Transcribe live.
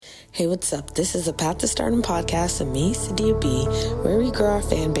Hey, what's up? This is a Path to Stardom podcast of me, Sadia B, where we grow our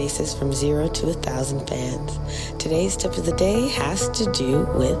fan bases from 0 to 1,000 fans. Today's tip of the day has to do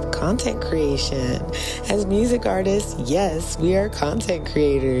with content creation. As music artists, yes, we are content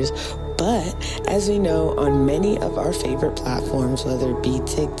creators. But as we know, on many of our favorite platforms, whether it be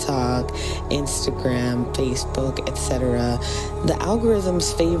TikTok, Instagram, Facebook, etc., the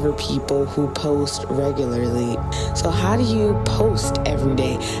algorithms favor people who post regularly. So how do you post every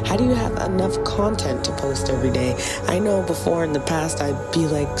day? How do you have enough content to post every day? I know before in the past, I'd be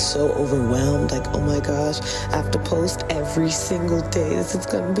like so overwhelmed, like, oh my gosh, I have to post every single day. This is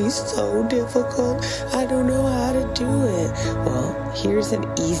going to be so difficult. I don't know how to do it. Well, here's an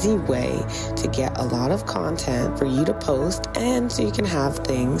easy way to get a lot of content for you to post and so you can have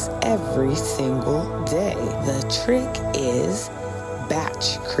things every single day. The trick is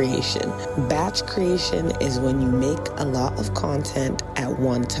batch creation. Batch creation is when you make a lot of content at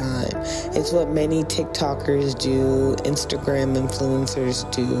one time. It's what many TikTokers do, Instagram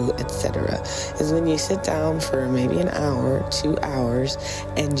influencers do, etc. Is when you sit down for maybe an hour, 2 hours,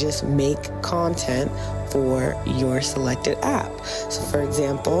 and just make content for your selected app. So for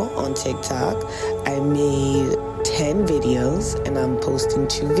example, on TikTok, I made 10 videos and I'm posting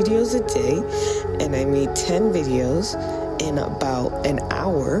 2 videos a day, and I made 10 videos in about an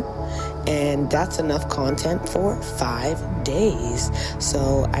hour, and that's enough content for 5 days.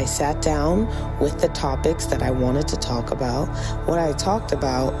 So I sat down with the topics that I wanted to talk about. What I talked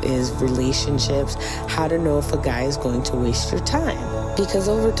about is relationships, how to know if a guy is going to waste your time. Because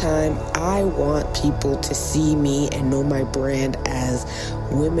over time, I want people to see me and know my brand as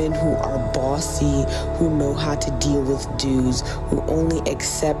women who are bossy, who know how to deal with dudes, who only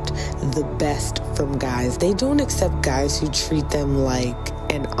accept the best from guys. They don't accept guys who treat them like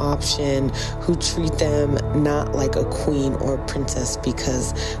an option, who treat them not like a queen or a princess,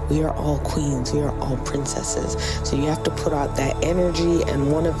 because we are all queens, we are all princesses. So you have to put out that energy,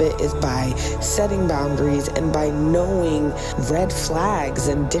 and one of it is by setting boundaries and by knowing red flags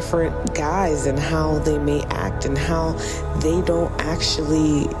and different guys and how they may act and how they don't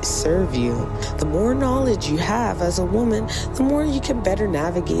actually serve you. The more knowledge you have as a woman, the more you can better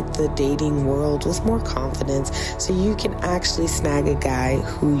navigate the dating world with more confidence, so you can actually snag a guy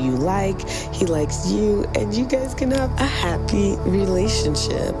who you like, he likes you, and you guys can have a happy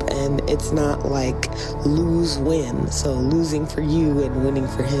relationship. And it's not like lose-win, so losing for you and winning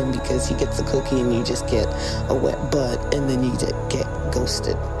for him because he gets a cookie and you just get a wet butt and then you get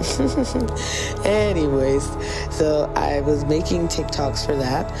ghosted. Anyways, so I was making TikToks for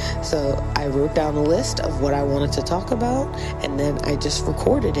that. So I wrote down a list of what I wanted to talk about, and then I just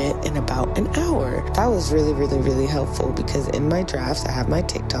recorded it in about an hour. That was really, really, really helpful, because in my drafts, I have my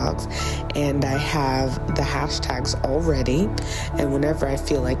TikToks and I have the hashtags already. And whenever I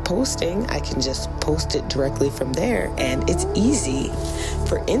feel like posting, I can just post it directly from there. And it's easy.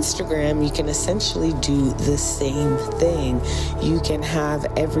 For Instagram, you can essentially do the same thing. You can have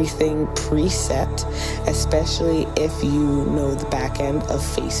everything preset, especially if you know the back end of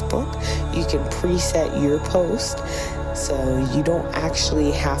Facebook. You can preset your post, so you don't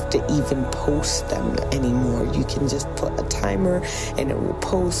actually have to even post them anymore. You can just put a timer and it will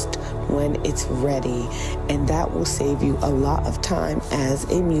post when it's ready. And that will save you a lot of time as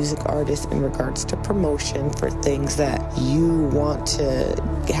a music artist in regards to promotion for things that you want to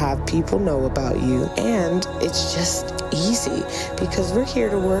have people know about you. And it's just easy because we're here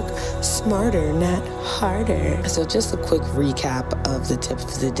to work smarter, not harder. So just a quick recap of the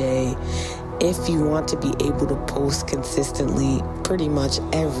tips of the day. If you want to be able to post consistently pretty much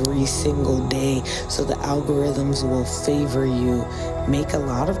every single day so the algorithms will favor you, make a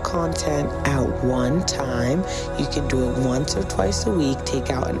lot of content at one time. You can do it once or twice a week. Take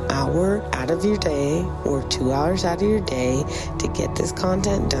out an hour out of your day or 2 hours out of your day to get this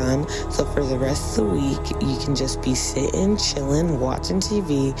content done. So for the rest of the week, you can just be sitting, chilling, watching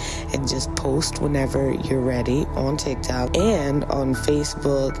TV, and just post whenever you're ready on TikTok and on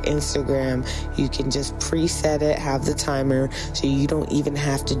Facebook, Instagram. You can just preset it, have the timer, so you don't even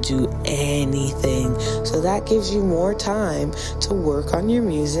have to do anything. So that gives you more time to work on your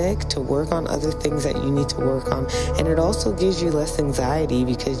music, to work on other things that you need to work on. And it also gives you less anxiety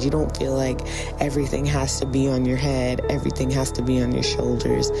because you don't feel like everything has to be on your head, everything has to be on your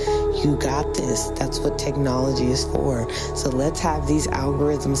shoulders. You got this. That's what technology is for. So let's have these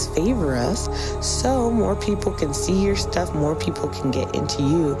algorithms favor us so more people can see your stuff, more people can get into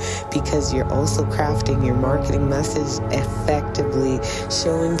you, because because you're also crafting your marketing message effectively,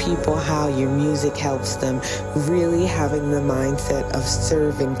 showing people how your music helps them, really having the mindset of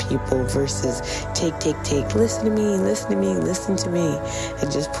serving people versus take, listen to me,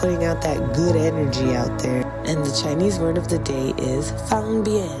 and just putting out that good energy out there. And the Chinese word of the day is Fang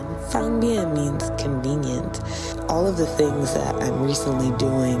Bian. Fang Bian means convenient. All of the things that I'm recently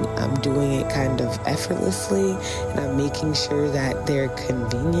doing, I'm doing it kind of effortlessly, and I'm making sure that they're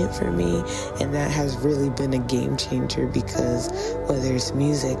convenient for me, and that has really been a game changer, because whether it's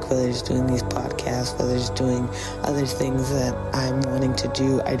music, whether it's doing these podcasts, whether it's doing other things that I'm wanting to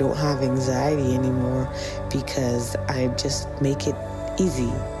do, I don't have anxiety anymore because I just make it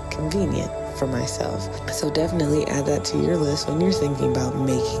easy, convenient for myself. So definitely add that to your list when you're thinking about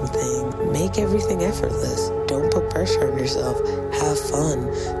making things. Make everything effortless. Don't put pressure on yourself. Have fun.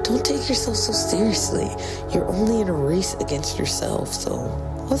 Don't take yourself so seriously. You're only in a race against yourself, so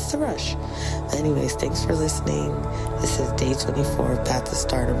what's the rush? Anyways, thanks for listening. This is Day 24 of Path to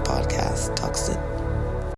Stardom podcast. Talk soon.